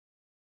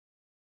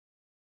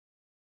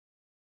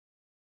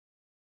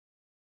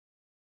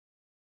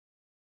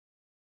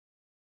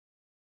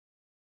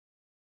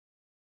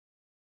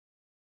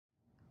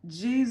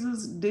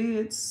Jesus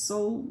did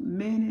so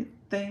many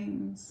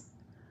things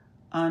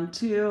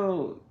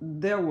until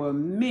there were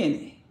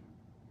many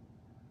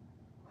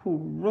who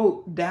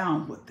wrote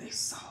down what they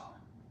saw,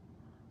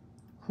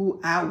 who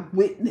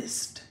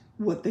eyewitnessed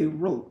what they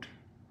wrote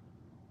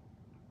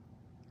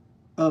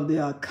of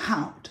the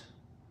account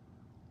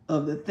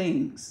of the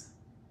things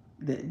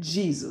that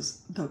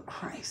Jesus the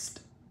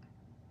Christ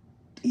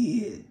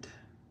did.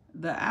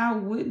 The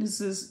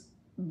eyewitnesses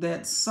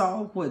that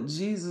saw what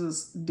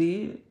Jesus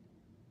did,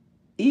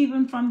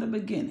 even from the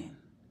beginning,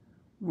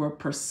 were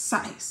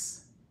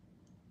precise,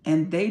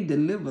 and they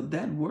delivered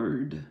that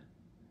word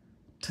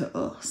to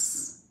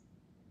us.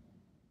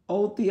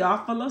 O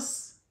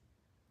Theophilus,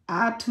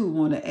 I too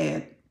want to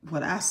add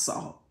what I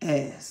saw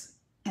as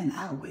an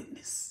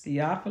eyewitness.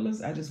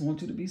 Theophilus, I just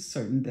want you to be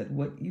certain that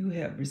what you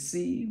have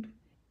received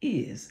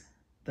is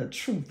the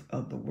truth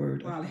of the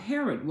word. While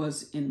Herod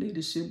was in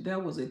leadership, there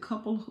was a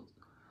couple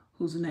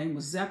whose name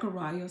was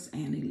Zacharias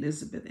and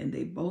Elizabeth, and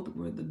they both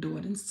were the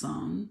daughter and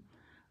son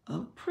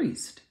of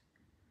priest.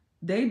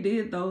 They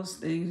did those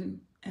things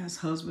as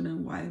husband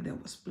and wife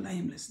that was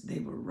blameless. They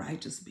were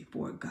righteous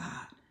before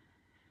God.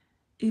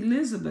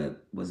 Elizabeth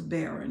was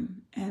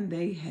barren, and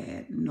they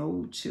had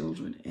no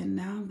children, and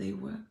now they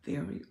were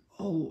very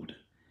old.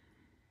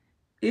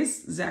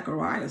 It's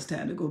Zacharias'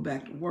 time to go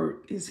back to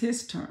work. It's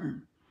his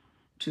turn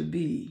to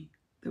be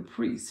the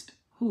priest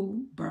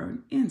who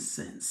burned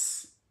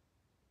incense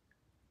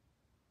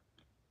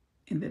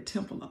in the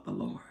temple of the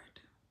Lord.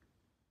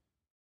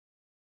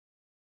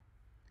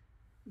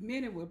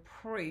 Many were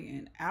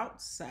praying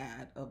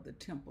outside of the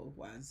temple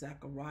while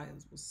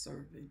Zacharias was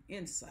serving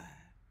inside.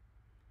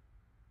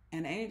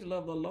 An angel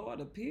of the Lord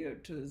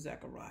appeared to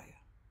Zechariah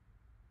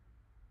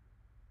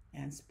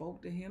and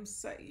spoke to him,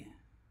 saying,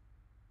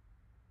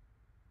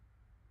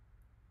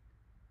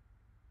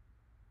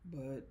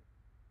 but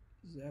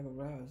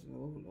Zechariah said,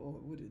 oh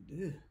Lord, what it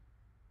did?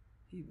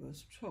 He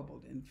was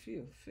troubled, and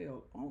fear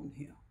fell on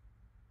him.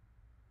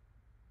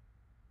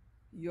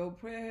 Your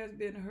prayer has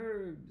been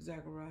heard,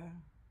 Zechariah.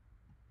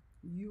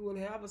 You will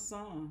have a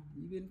son.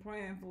 You've been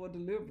praying for a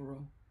deliverer,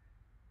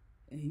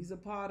 and he's a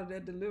part of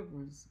that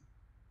deliverance.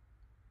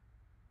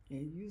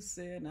 And you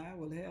said, I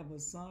will have a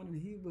son,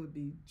 and he will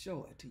be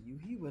joy to you.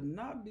 He will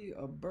not be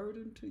a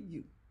burden to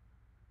you.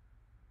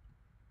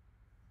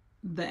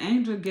 The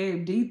angel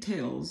gave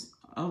details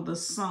of the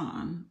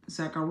son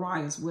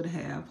Zacharias would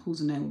have,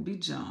 whose name would be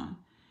John.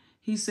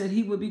 He said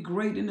he would be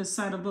great in the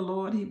sight of the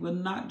Lord. He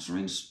would not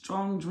drink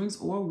strong drinks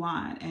or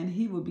wine, and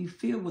he would be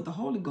filled with the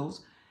Holy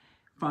Ghost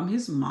from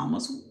his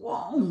mama's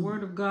womb. The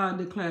word of God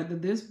declared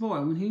that this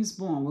boy, when he's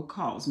born, will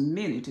cause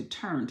many to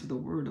turn to the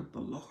word of the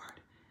Lord.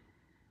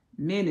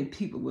 Many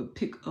people would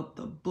pick up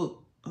the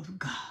book of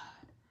God,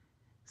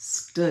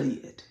 study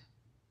it,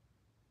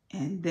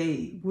 and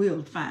they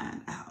will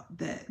find out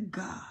that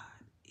God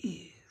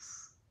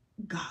is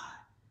God.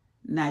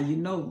 Now you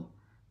know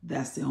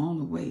that's the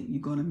only way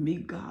you're going to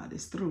meet God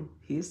is through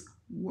his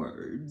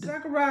word.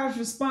 Zacharias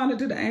responded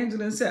to the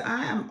angel and said,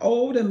 I am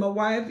old and my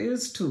wife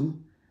is too.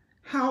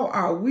 How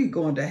are we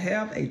going to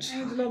have a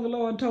child? The angel of the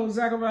Lord told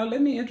Zachariah,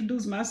 let me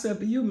introduce myself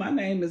to you. My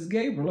name is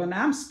Gabriel, and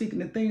I'm speaking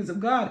the things of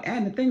God,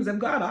 and the things of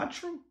God are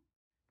true.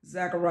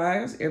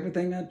 Zacharias,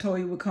 everything I told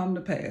you will come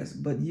to pass,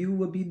 but you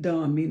will be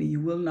dumb, meaning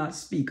you will not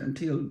speak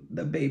until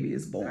the baby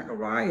is born.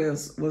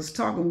 Zacharias was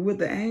talking with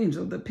the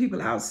angel. The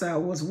people outside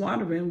was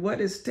wondering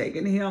what is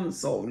taking him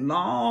so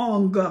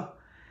long.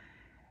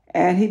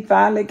 And he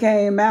finally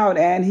came out,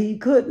 and he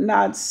could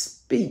not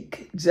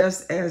speak,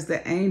 just as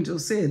the angel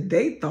said.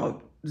 They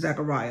thought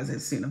Zacharias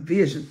had seen a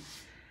vision.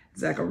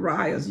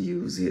 Zacharias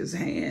used his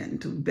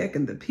hand to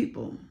beckon the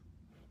people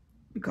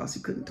because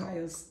he couldn't talk.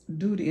 His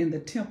duty in the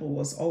temple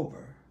was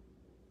over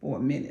for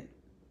a minute.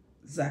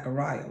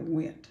 Zachariah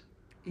went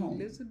home.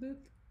 Elizabeth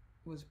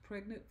was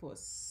pregnant for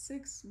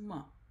 6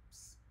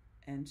 months,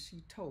 and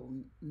she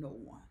told no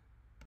one.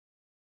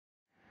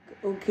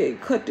 Okay,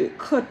 cut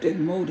that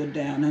motor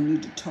down. I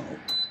need to talk.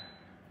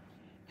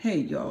 Hey,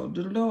 y'all,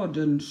 the Lord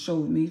done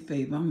showed me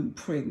favor. I'm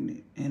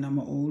pregnant, and I'm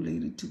an old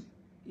lady, too.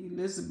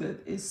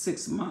 Elizabeth is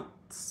 6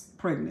 months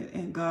pregnant,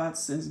 and God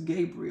sends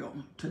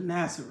Gabriel to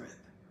Nazareth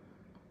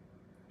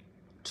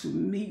to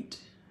meet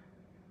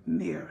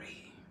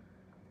Mary,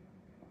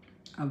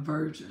 a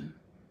virgin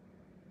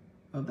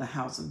of the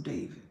house of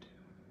David.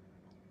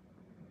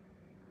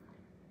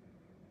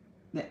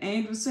 The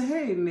angel said,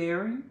 hey,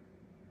 Mary,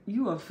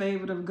 you are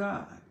favored of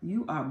God.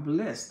 You are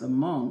blessed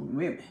among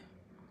women.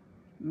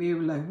 Mary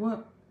like,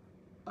 what?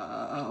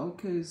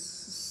 Okay,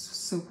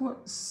 so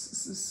what?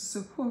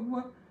 So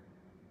what?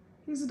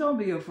 He said, don't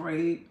be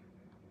afraid.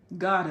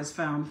 God has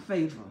found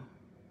favor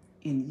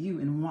in you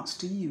and wants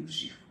to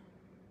use you.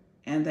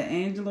 And the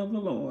angel of the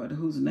Lord,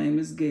 whose name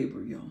is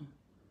Gabriel,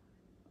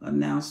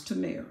 announced to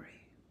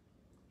Mary.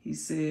 He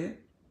said,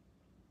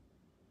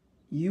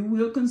 you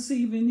will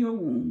conceive in your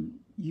womb.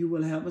 You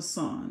will have a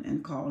son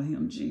and call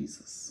him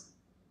Jesus.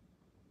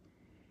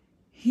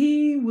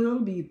 He will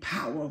be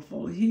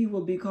powerful. He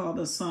will be called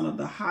the Son of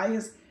the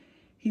Highest.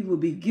 He will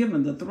be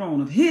given the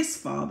throne of his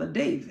father,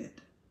 David.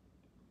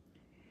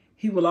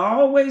 He will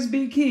always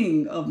be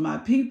king of my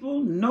people.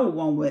 No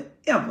one will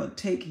ever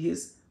take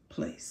his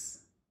place.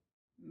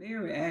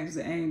 Mary asked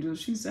the angel,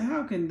 she said,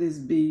 how can this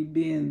be,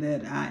 being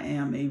that I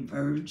am a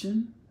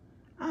virgin?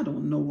 I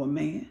don't know a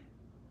man.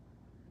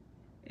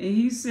 And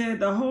he said,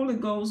 the Holy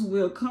Ghost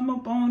will come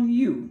upon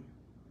you,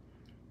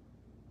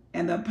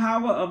 and the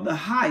power of the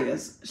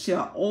highest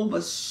shall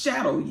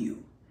overshadow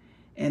you,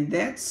 and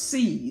that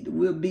seed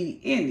will be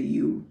in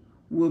you,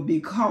 will be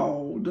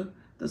called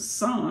the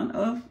Son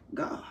of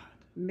God.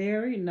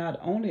 Mary, not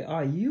only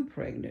are you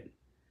pregnant,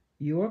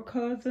 your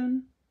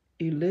cousin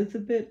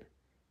Elizabeth,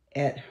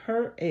 at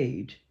her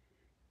age,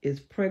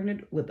 is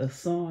pregnant with a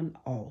son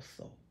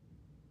also.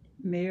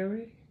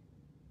 Mary,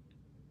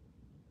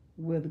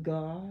 with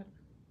God,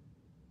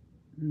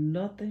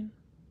 nothing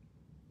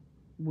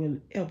will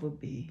ever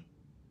be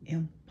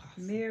impossible.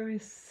 Mary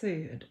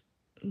said,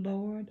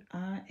 Lord,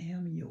 I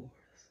am yours.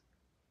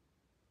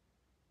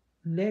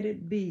 Let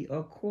it be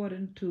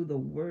according to the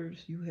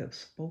words you have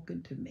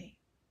spoken to me.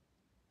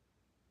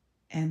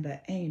 And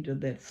the angel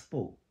that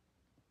spoke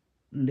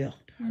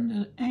left her. When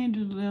the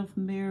angel left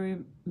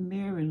Mary,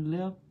 Mary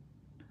left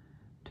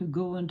to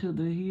go into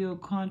the hill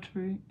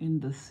country in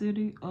the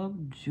city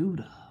of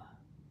Judah.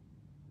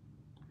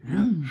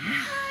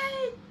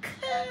 Hi,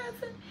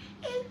 cousin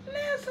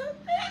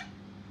Elizabeth.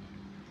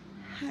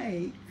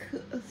 Hey,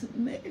 cousin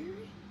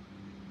Mary.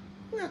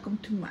 Welcome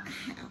to my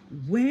house.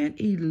 When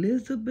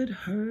Elizabeth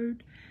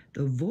heard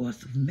the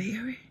voice of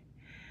Mary,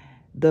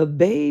 the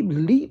babe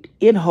leaped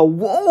in her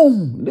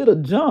womb.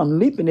 Little John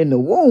leaping in the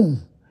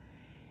womb.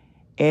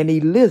 And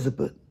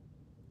Elizabeth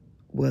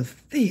was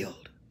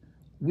filled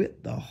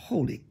with the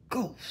Holy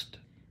Ghost.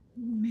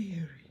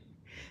 Mary,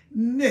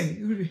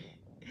 Mary,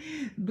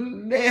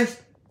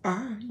 blessed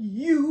are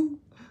you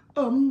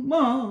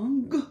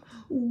among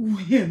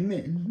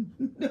women.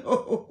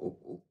 No.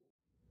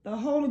 The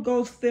Holy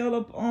Ghost fell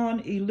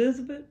upon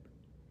Elizabeth,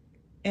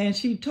 and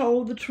she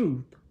told the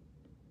truth.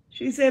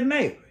 She said,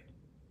 Mary,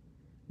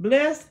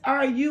 blessed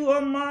are you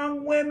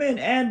among women,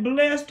 and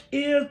blessed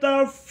is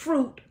the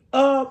fruit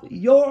of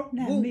your womb.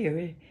 Now,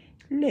 Mary,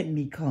 let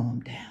me calm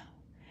down.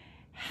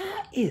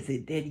 How is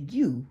it that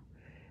you,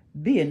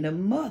 being the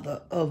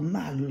mother of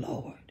my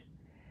Lord,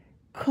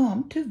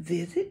 come to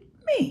visit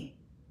me?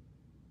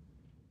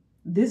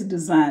 This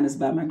design is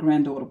by my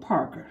granddaughter,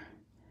 Parker.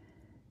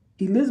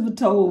 Elizabeth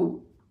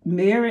told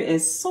Mary,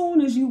 as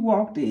soon as you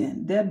walked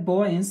in, that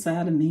boy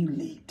inside of me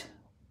leaped.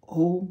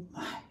 Oh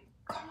my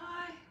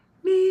God.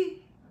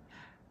 Me,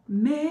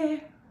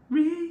 Mary,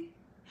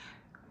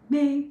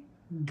 make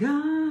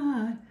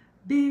God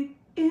big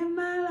in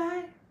my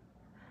life.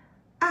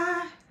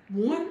 I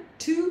want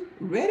to,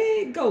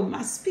 ready, go.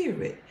 My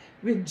spirit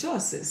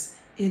rejoices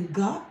in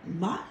God,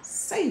 my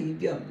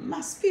Savior.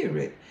 My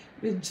spirit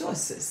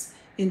rejoices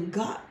in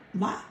God,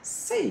 my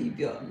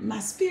Savior. My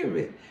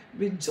spirit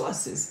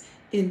rejoices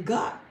in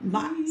God,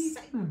 my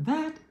Savior.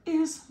 That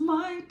is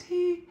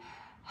mighty,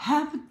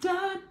 have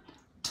done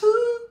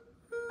to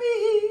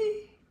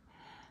me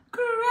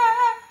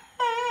great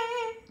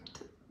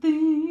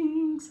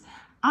things,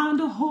 and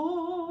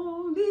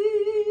holy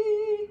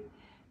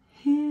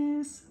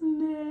his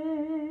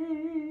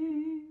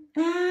name,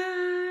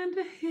 and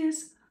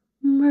his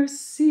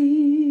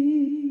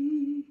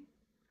mercy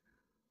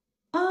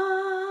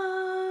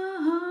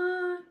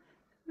on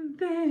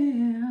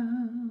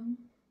them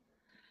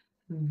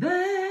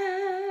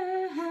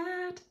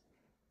that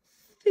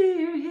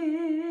fear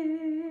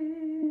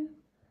him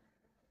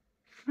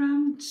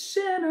from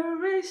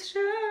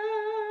generation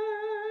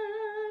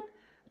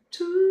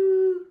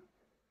to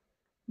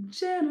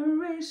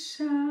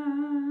generation.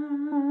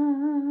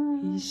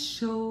 He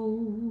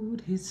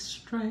showed his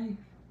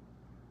strength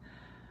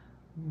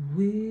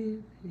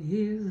with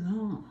his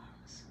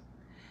arms.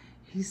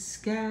 He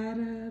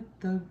scattered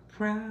the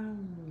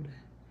proud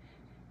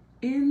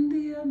in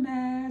the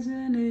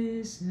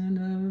imagination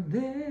of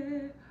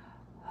their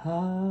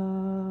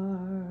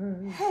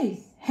heart.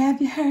 Hey,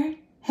 have you heard?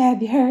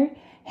 Have you heard?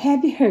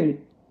 Have you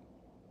heard?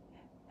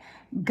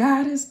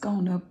 God is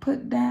gonna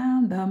put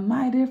down the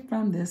mighty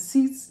from their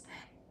seats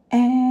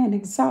and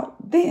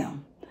exalt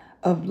them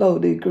of low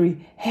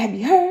degree. Have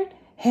you heard?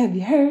 Have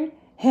you heard?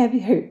 Have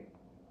you heard?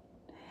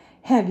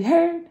 Have you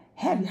heard?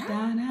 Have you heard?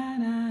 Da, da,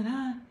 da,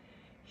 da.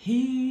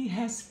 He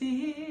has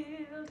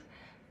filled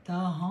the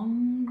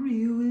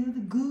hungry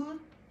with good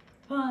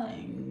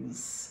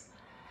things,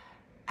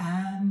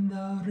 and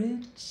the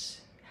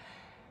rich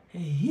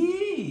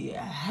he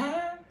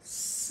has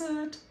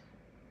sent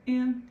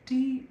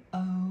empty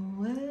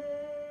away.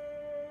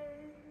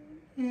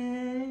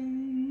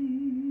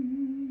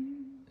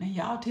 Now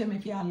y'all tell me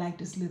if y'all like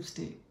this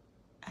lipstick.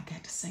 I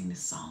got to sing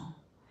this song.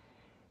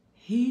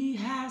 He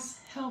has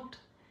helped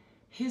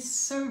his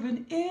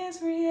servant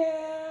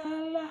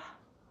Israel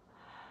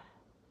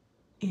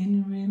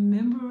in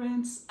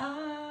remembrance of,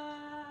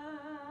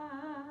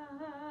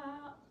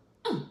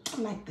 I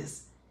like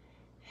this,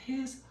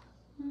 his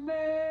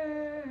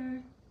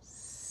mercy.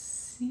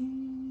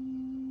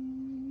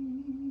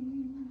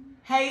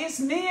 Hey, it's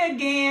me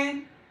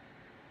again.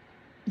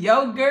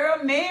 Your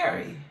girl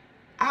Mary,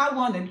 I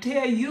want to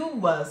tell you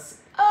what's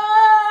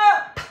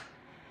up.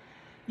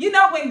 You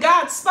know, when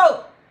God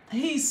spoke,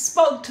 he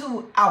spoke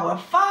to our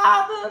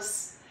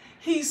fathers,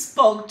 he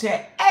spoke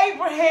to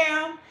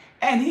Abraham,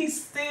 and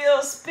he's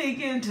still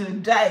speaking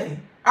today.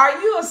 Are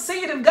you a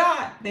seed of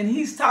God? Then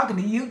he's talking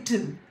to you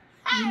too.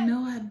 You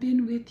know, I've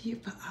been with you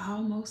for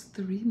almost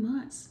 3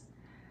 months.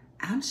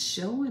 I'm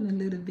showing a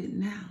little bit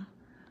now,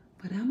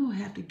 but I'm going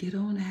to have to get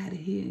on out of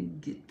here and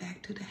get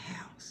back to the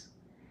house.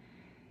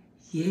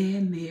 Yeah,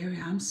 Mary,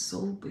 I'm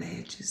so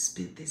glad you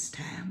spent this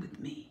time with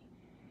me.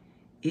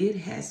 It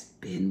has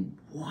been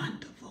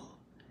wonderful.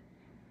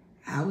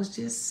 I was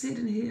just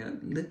sitting here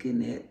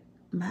looking at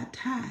my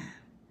time.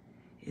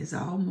 It's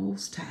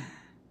almost time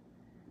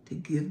to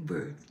give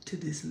birth to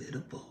this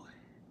little boy.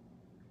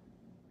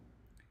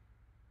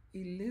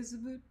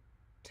 Elizabeth,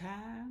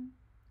 time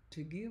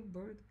to give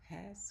birth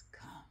has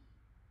come.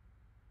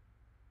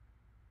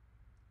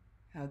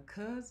 Her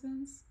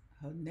cousins,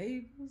 her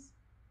neighbors,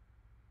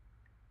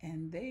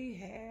 and they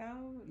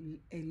have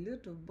a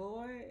little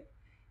boy.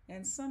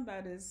 And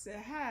somebody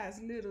said, "Hi, it's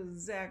little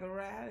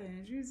Zachariah."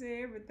 And she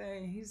said,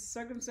 "Everything. He's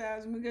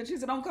circumcised." She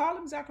said, "Don't call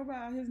him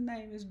Zachariah. His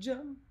name is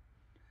John.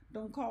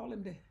 Don't call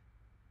him that.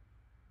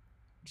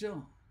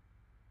 John."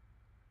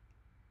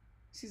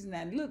 She said,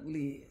 "Now look,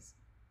 Liz.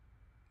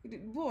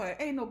 Boy,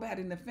 ain't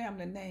nobody in the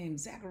family named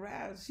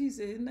Zachariah." She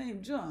said, "His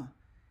name John."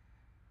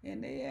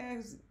 And they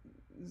asked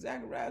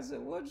Zachariah,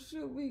 said, "What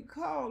should we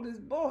call this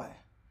boy?"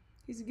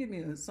 He said, "Give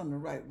me something to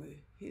write with.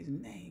 His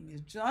name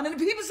is John." And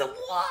the people said,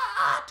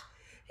 "What?"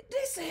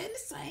 They said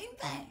the same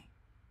thing.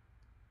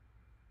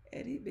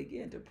 And he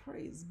began to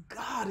praise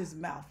God. His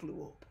mouth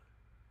flew open.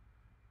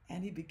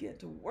 And he began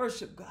to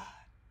worship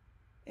God.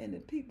 And the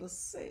people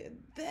said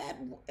that,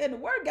 and the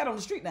word got on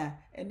the street now.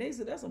 And they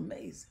said, "That's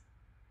amazing."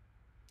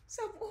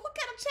 So what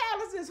kind of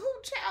child is this?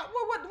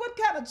 What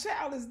kind of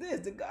child is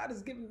this that God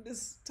has given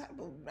this type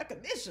of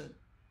recognition?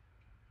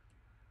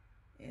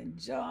 And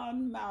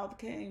John's mouth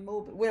came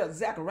open. Well,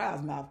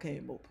 Zachariah's mouth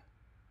came open.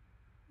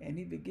 And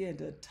he began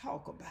to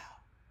talk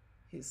about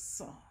his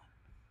son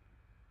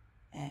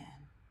and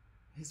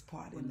his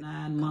part in the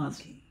 9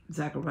 months.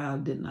 Zachariah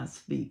did not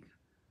speak.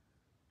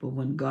 But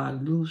when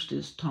God loosed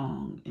his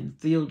tongue and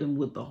filled him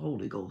with the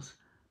Holy Ghost,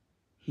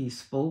 he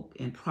spoke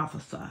and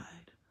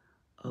prophesied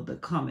of the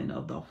coming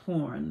of the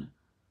horn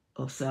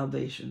of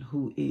salvation,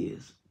 who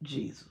is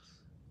Jesus.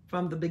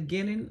 From the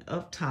beginning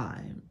of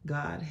time,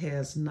 God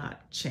has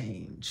not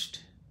changed.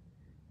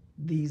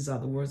 These are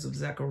the words of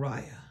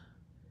Zechariah.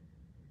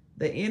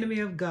 The enemy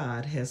of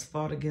God has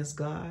fought against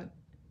God,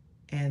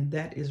 and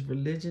that is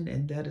religion,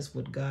 and that is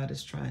what God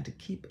is trying to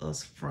keep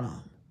us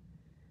from.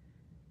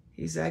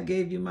 He said, "I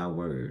gave you my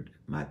word,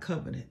 my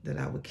covenant, that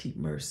I would keep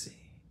mercy.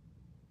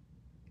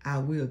 I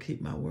will keep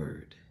my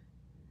word.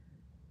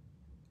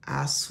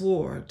 I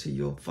swore to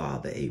your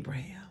father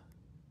Abraham,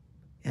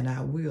 and I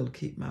will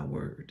keep my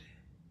word."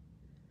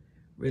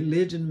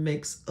 Religion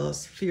makes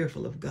us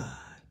fearful of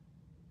God.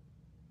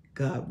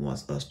 God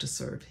wants us to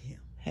serve him.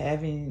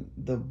 Having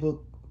the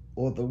book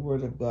or the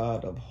word of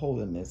God of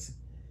holiness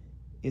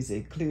is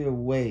a clear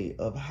way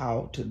of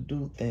how to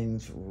do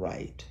things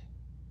right.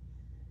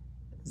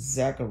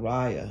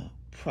 Zechariah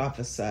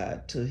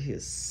prophesied to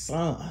his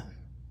son,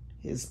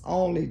 his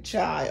only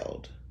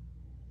child.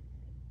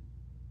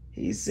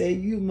 He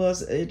said, "You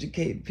must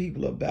educate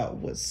people about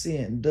what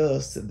sin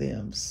does to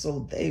them so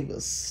they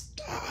will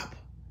stop.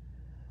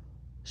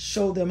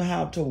 Show them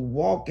how to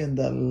walk in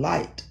the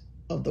light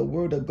of the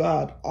word of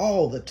God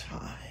all the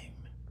time."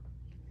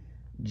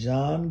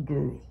 John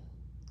grew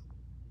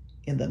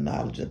in the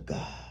knowledge of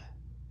God.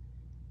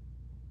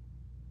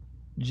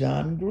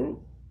 John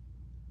grew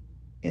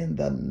in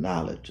the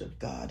knowledge of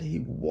God. He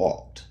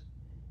walked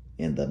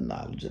in the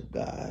knowledge of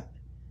God.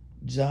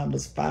 John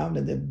was found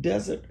in the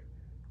desert.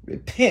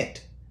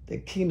 Repent, the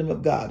kingdom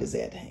of God is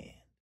at hand.